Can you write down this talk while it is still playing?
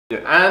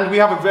And we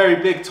have a very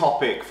big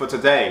topic for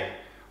today.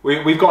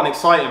 We've got an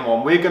exciting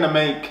one. We're going to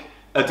make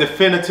a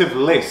definitive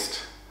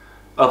list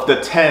of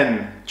the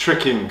 10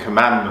 tricking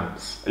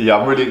commandments. Yeah,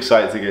 I'm really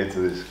excited to get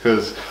into this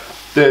because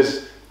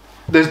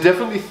there's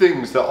definitely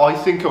things that I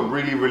think are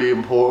really, really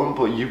important,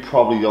 but you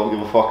probably don't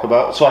give a fuck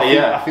about. So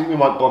I think we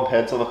might bump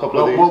heads on a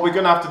couple of these. Well, we're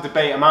going to have to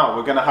debate them out.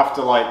 We're going to have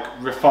to like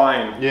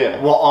refine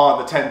what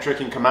are the 10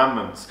 tricking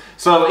commandments.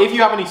 So if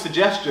you have any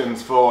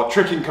suggestions for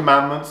tricking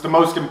commandments, the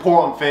most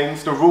important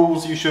things, the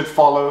rules you should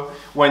follow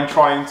when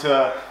trying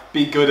to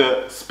be good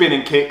at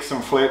spinning kicks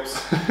and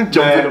flips,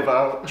 jumping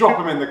about, drop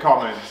them in the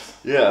comments.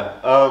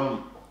 Yeah.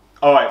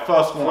 All right,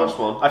 first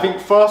one. I think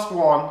first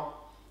one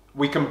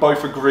we can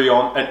both agree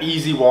on, an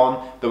easy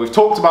one that we've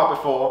talked about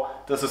before,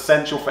 that's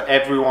essential for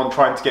everyone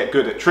trying to get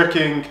good at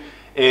tricking,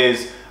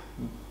 is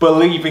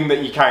believing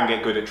that you can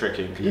get good at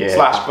tricking.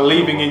 Slash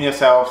believing in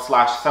yourself,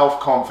 slash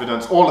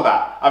self-confidence, all of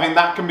that. I think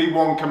that can be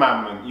one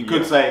commandment. You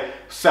could say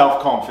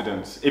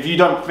self-confidence. If you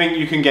don't think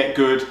you can get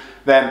good,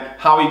 then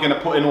how are you going to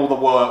put in all the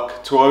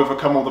work to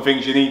overcome all the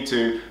things you need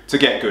to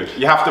get good?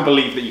 You have to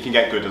believe that you can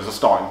get good as a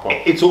starting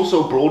point. It's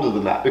also broader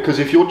than that, because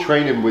if you're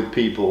training with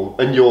people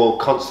and you're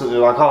constantly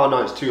like, oh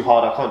no, it's too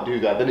hard, I can't do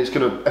that, then it's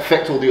going to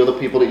affect all the other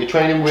people that you're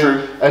training with.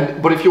 True.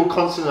 But if you're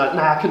constantly like,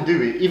 nah, I can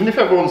do it, even if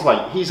everyone's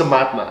like, he's a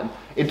madman,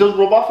 it does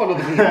rub off on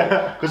other people.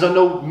 Because I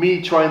know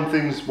me trying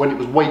things when it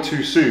was way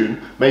too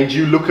soon made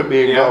you look at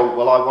me and go,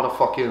 well, I want to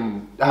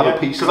fucking have a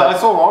piece of that. Because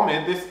I saw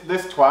Omid,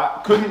 this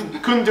twat,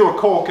 couldn't do a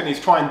cork and he's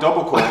trying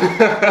double cork.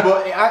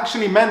 But it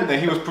actually meant that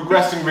he was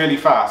progressing really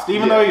fast.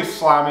 Even though he was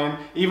slamming,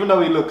 even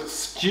though he looked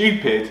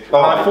stupid, and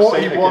I thought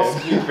he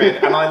was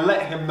stupid, and I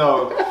let him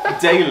know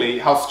daily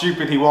how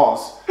stupid he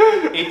was.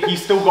 He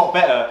still got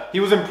better. He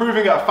was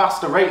improving at a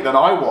faster rate than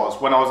I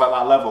was when I was at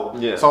that level.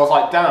 So I was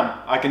like, damn,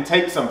 I can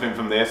take something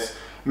from this.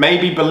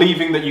 Maybe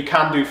believing that you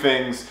can do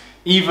things,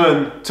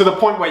 even to the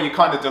point where you're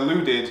kind of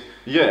deluded,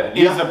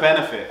 is a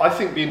benefit. I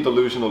think being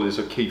delusional is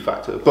a key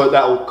factor, but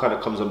that all kind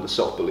of comes under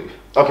self-belief.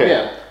 Okay.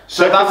 Yeah.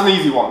 So that's an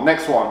easy one.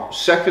 Next one.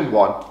 Second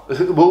one.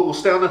 We'll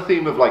stay on the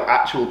theme of like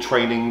actual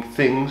training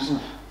things,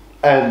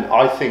 and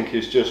I think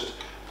is just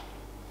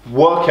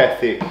work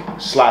ethic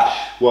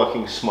slash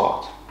working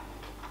smart.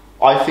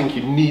 I think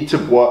you need to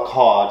work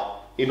hard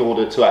in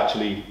order to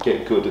actually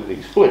get good at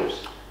these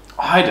flips.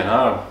 I don't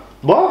know.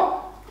 What?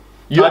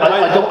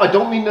 I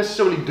don't mean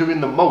necessarily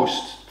doing the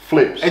most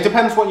flips. It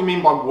depends what you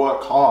mean by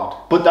work hard.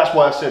 But that's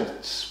why I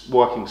said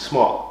working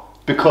smart.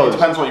 Because it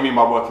depends what you mean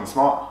by working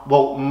smart.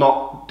 Well,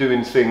 not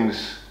doing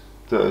things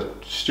that are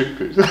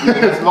stupid.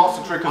 There's lots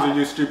of trickers who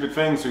do stupid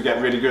things who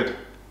get really good.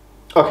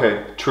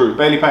 Okay, true.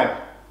 Bailey Payne.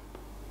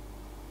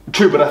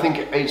 True, but I think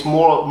it's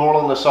more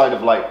on the side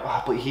of like,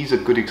 but he's a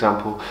good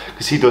example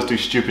because he does do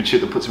stupid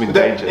shit that puts him in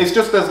danger. It's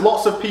just there's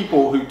lots of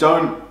people who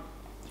don't.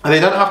 They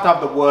don't have to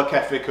have the work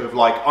ethic of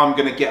like, I'm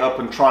going to get up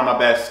and try my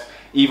best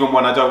even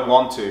when I don't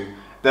want to.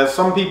 There's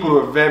some people who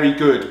are very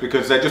good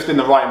because they're just in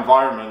the right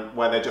environment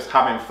where they're just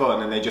having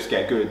fun and they just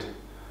get good.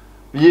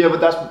 Yeah, but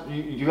that's,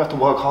 you have to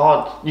work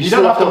hard. You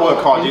don't have to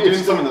work hard, you're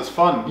doing something that's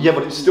fun. Yeah,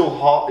 but it's still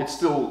hard, it's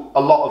still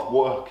a lot of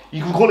work.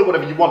 You can call it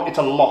whatever you want, it's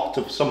a lot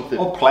of something.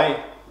 Or play.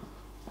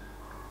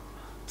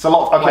 It's a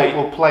lot of play. Okay,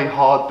 well play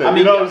hard then. I mean,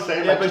 you know what I'm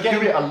saying? Like, just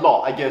do it a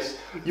lot, I guess.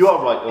 You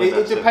are right.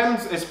 It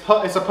depends, it's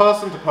a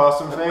person to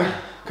person thing.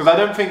 Because I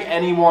don't think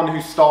anyone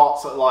who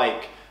starts at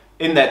like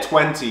in their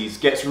 20s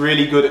gets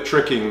really good at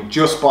tricking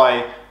just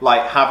by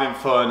like having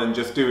fun and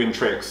just doing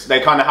tricks.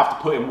 They kind of have to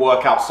put in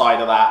work outside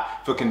of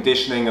that for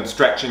conditioning and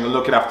stretching and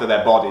looking after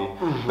their body.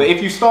 But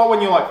if you start when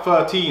you're like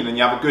 13 and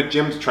you have a good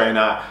gym to train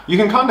at, you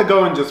can kind of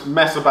go and just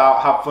mess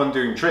about, have fun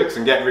doing tricks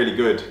and get really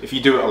good if you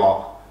do it a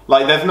lot.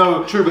 Like there's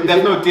no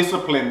no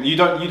discipline. You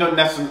don't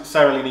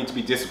necessarily need to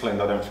be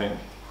disciplined, I don't think.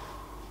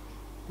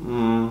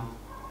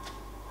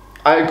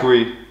 I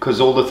agree, because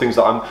all the things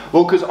that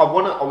because I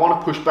want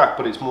to push back,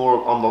 but it's more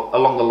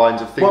along the lines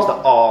of things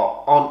that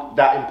aren't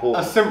that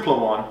important. A simpler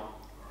one.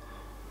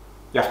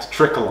 You have to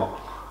trick a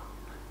lot.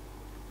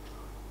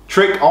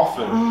 Trick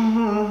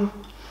often.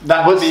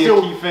 That would be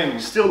a key thing.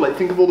 Still, like,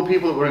 think of all the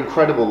people that were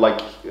incredible.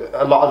 Like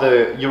a lot of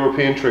the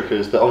European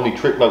trickers that only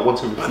trick like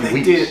once every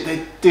few weeks.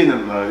 They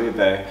didn't though, did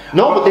they?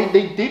 No, but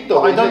they did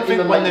though. I don't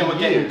think when they were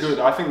getting good.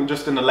 I think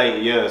just in the later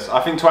years.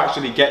 I think to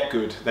actually get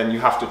good, then you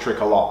have to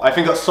trick a lot. I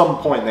think at some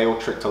point they all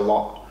tricked a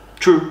lot.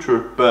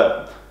 True.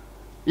 But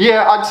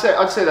yeah, I'd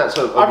say that's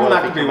a I think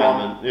that could be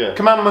commandment. One. Yeah.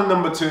 Commandment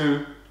number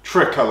 2: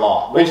 trick a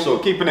lot. Also,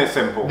 keeping it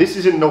simple. This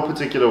is in no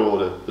particular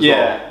order.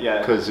 Yeah.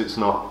 Because it's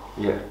not.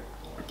 Yeah.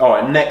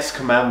 Alright, next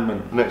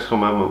commandment. Next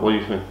commandment, what do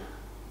you think?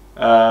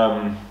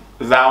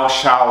 Thou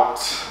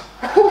shalt...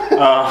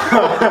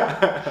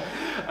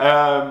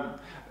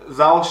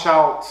 thou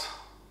shalt...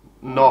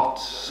 Not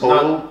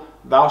soil?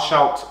 Thou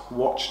shalt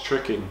watch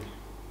tricking.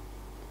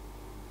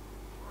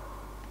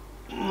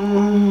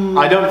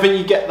 I don't think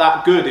you get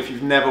that good if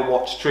you've never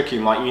watched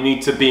tricking. Like, you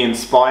need to be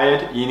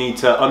inspired, you need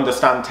to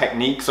understand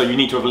technique, so you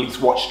need to have at least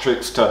watched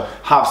tricks to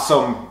have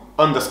some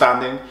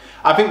understanding.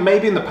 I think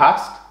maybe in the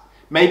past,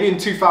 maybe in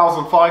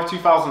 2005,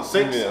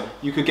 2006,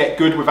 you could get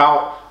good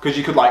without, because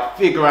you could like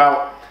figure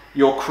out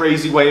your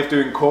crazy way of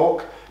doing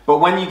cork. But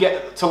when you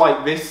get to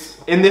like this,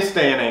 in this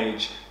day and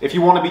age, if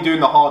you want to be doing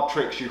the hard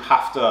tricks, you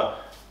have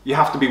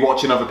to be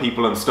watching other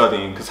people and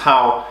studying, because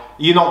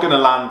you're not going to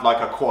land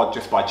like a quad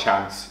just by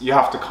chance. You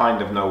have to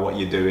kind of know what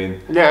you're doing.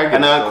 Yeah, I guess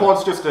and a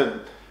quad's just an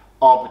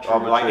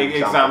arbitrary like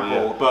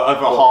example, but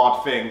of a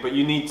hard thing. But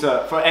you need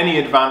to, for any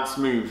advanced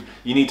move,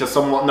 you need to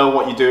somewhat know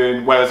what you're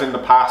doing. Whereas in the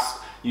past,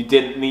 you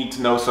didn't need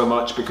to know so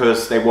much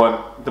because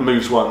the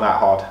moves weren't that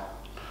hard.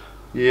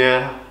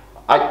 Yeah,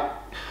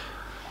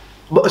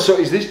 But so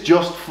is this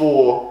just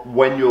for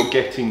when you're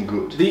getting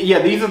good?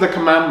 These are the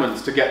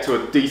commandments to get to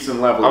a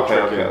decent level of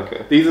tricking.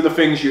 Okay. These are the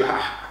things you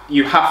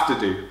have to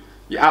do.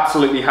 You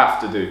absolutely have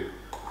to do.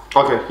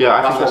 Okay, yeah,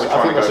 I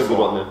think that's a good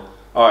one then.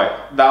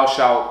 Alright, thou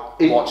shalt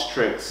watch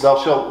tricks. Thou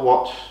shalt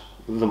watch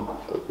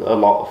a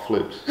lot of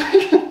flips.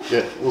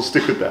 Yeah, we'll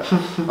stick with that.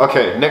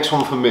 Okay, next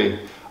one for me.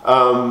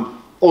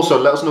 Also,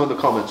 let us know in the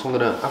comments. I'm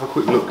going to have a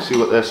quick look, see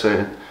what they're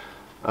saying.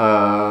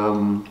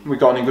 We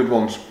got any good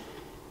ones?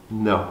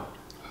 No.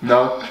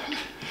 No?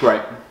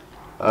 Great.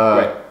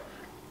 Great.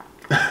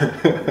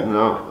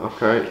 No,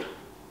 okay.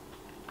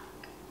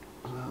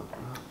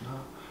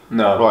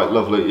 No. Right,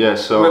 lovely, yeah,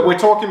 so... We're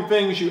talking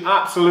things you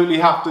absolutely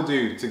have to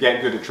do to get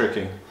good at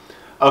tricking.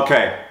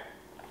 Okay.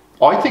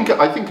 I think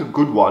a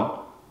good one...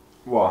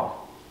 What?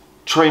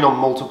 Train on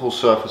multiple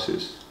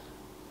surfaces.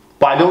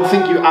 But I don't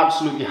think you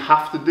absolutely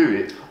have to do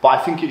it, but I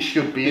think it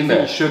should be in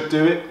there. You should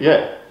do it?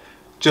 Yeah.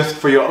 Just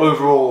for your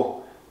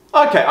overall...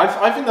 Okay,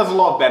 I think there's a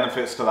lot of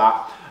benefits to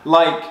that.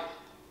 Like,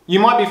 you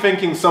might be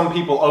thinking some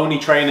people only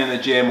train in the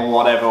gym or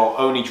whatever, or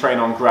only train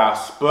on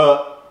grass,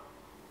 but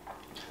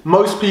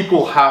most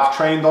people have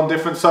trained on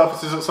different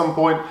surfaces at some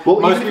point. Well,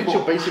 most even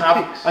people if it's your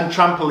basic kicks. And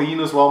trampoline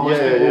as well.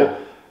 Most people,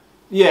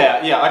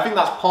 yeah, I think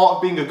that's part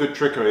of being a good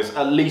tricker, is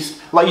at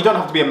least, like, you don't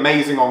have to be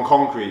amazing on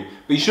concrete,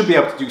 but you should be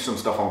able to do some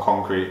stuff on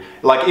concrete.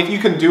 Like, if you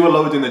can do a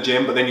load in the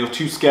gym, but then you're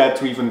too scared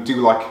to even do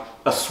like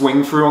a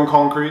swing through on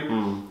concrete,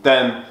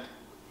 then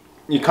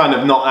you're kind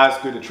of not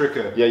as good a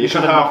tricker. Yeah, you're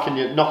kind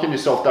of knocking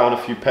yourself down a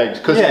few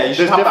pegs. Yeah, you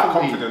should have that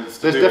confidence.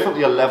 There's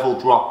definitely a level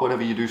drop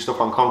whenever you do stuff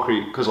on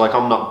concrete, because like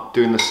I'm not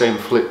doing the same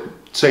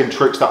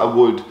tricks that I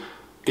would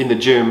in the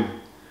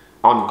gym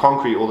on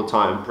concrete all the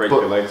time. Break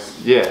your legs.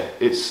 Yeah,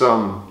 it's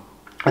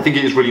I think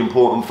it is really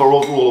important for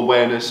overall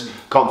awareness,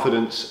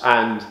 confidence,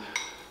 and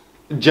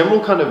general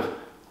kind of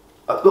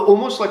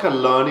almost like a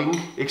learning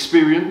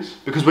experience.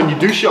 Because when you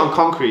do shit on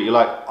concrete, you're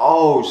like,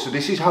 oh, so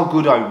this is how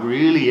good I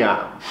really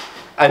am.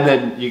 And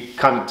then you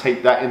kind of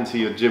take that into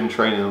your gym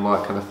training and all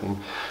that kind of thing.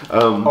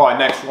 Alright,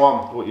 next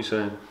one. What are you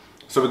saying?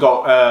 So we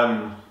got,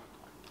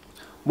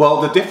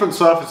 well, the different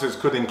surfaces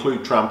could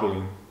include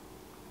trampoline.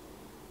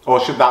 Or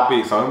should that be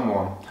its own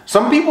one?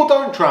 Some people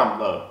don't tramp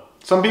though.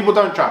 Some people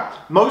don't tramp.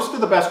 Most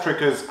of the best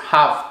trickers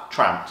have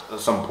tramped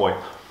at some point.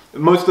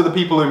 Most of the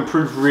people who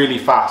improve really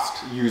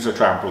fast use a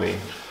trampoline,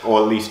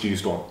 or at least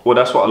used one. Well,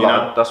 that's what a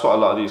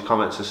lot of these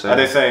comments are saying. Are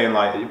they saying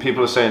like...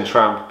 People are saying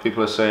tramp,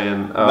 people are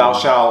saying... thou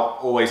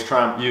shalt always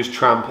tramp. Use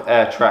tramp,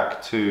 air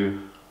track to...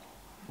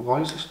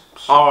 Why is this...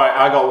 Alright,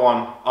 I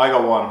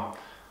got one.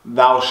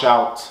 Thou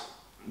shalt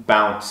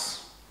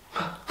bounce.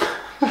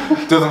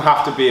 Doesn't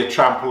have to be a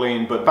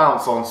trampoline, but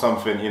bounce on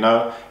something, you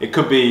know? It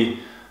could be,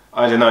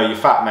 I don't know, you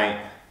fat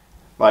mate.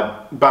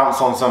 Like,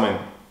 bounce on something.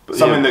 But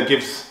something that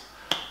gives...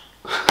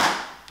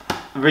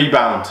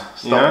 rebound,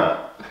 you know?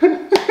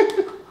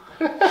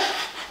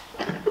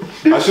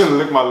 I shouldn't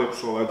lick my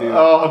lips while I do that.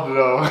 Oh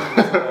no.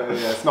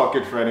 Yeah, it's not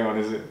good for anyone,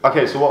 is it?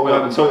 Okay, so what we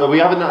having? So are we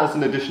having that as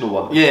an additional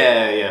one?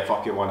 Yeah,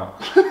 fuck it, why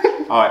not?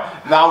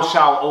 Alright, thou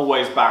shalt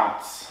always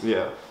bounce.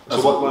 Yeah.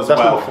 So that's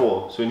number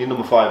 4, so we need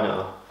number 5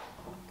 now.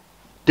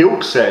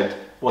 Dilk said...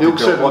 What did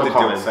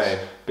Dilk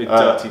say? Big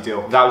dirty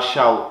Dilk. Thou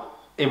shalt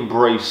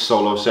embrace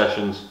solo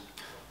sessions.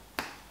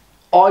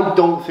 I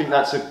don't think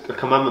that's a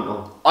commandment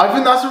though. I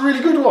think that's a really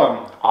good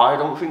one. I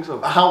don't think so.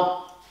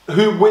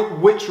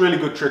 Which really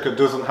good tricker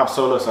doesn't have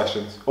solo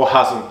sessions or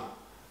hasn't?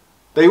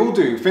 They all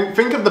do.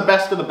 Think of the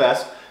best of the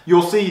best.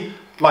 You'll see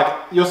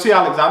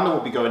Alexander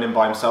will be going in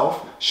by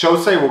himself.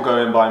 Shosei will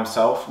go in by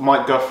himself.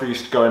 Mike Guthrie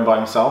used to go in by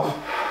himself.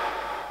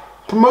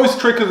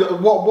 Most trickers,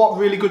 what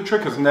really good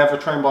trickers never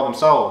train by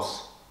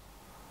themselves?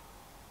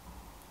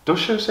 Does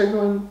Shosei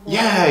go in?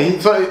 Yeah,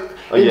 in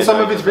some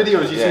of his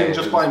videos you see him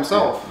just by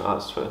himself. Yeah, no,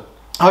 that's fair.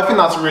 I think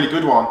that's a really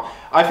good one.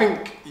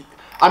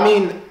 I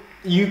mean,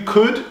 you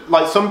could,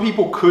 like, some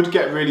people could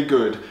get really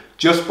good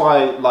just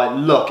by, like,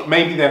 look,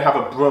 maybe they have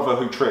a brother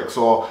who tricks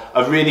or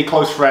a really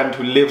close friend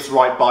who lives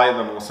right by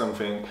them or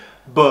something.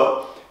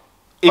 But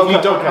if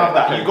you don't have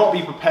that, you've got to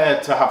be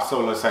prepared to have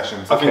solo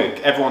sessions. I think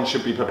everyone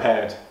should be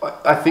prepared.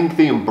 I think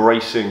the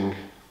embracing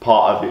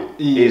part of it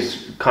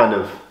is kind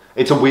of,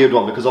 it's a weird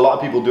one because a lot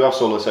of people do have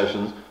solo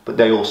sessions, but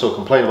they also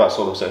complain about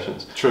solo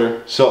sessions.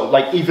 True. So,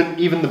 like,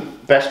 even the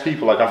best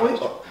people, like,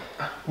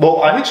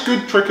 which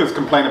good trickers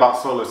complain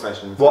about solo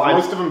sessions? Well,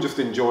 most of them just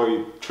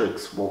enjoy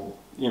tricks. Well,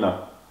 you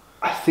know.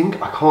 I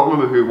can't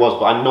remember who it was,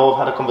 but I know I've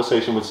had a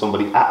conversation with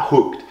somebody at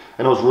Hooked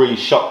and I was really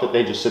shocked that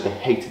they just said they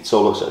hated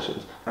solo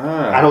sessions. And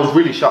I was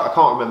really shocked. I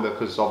can't remember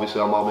because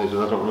obviously I'm Omid and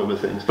I don't remember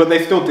things. But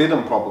they still did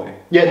them probably.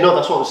 Yeah, no,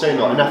 that's what I'm saying.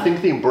 Though. And I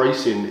think the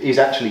embracing is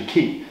actually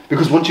key,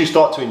 because once you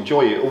start to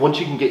enjoy it, or once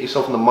you can get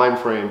yourself in the mind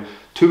frame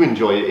to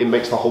enjoy it, it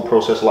makes the whole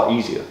process a lot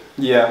easier.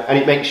 Yeah. And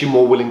it makes you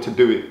more willing to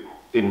do it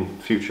in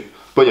future.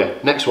 But yeah,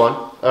 next one.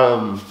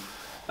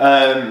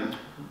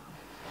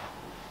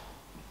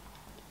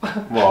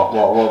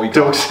 What we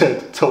Doug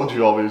said, told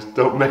you always,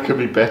 don't make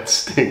me bed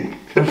stink.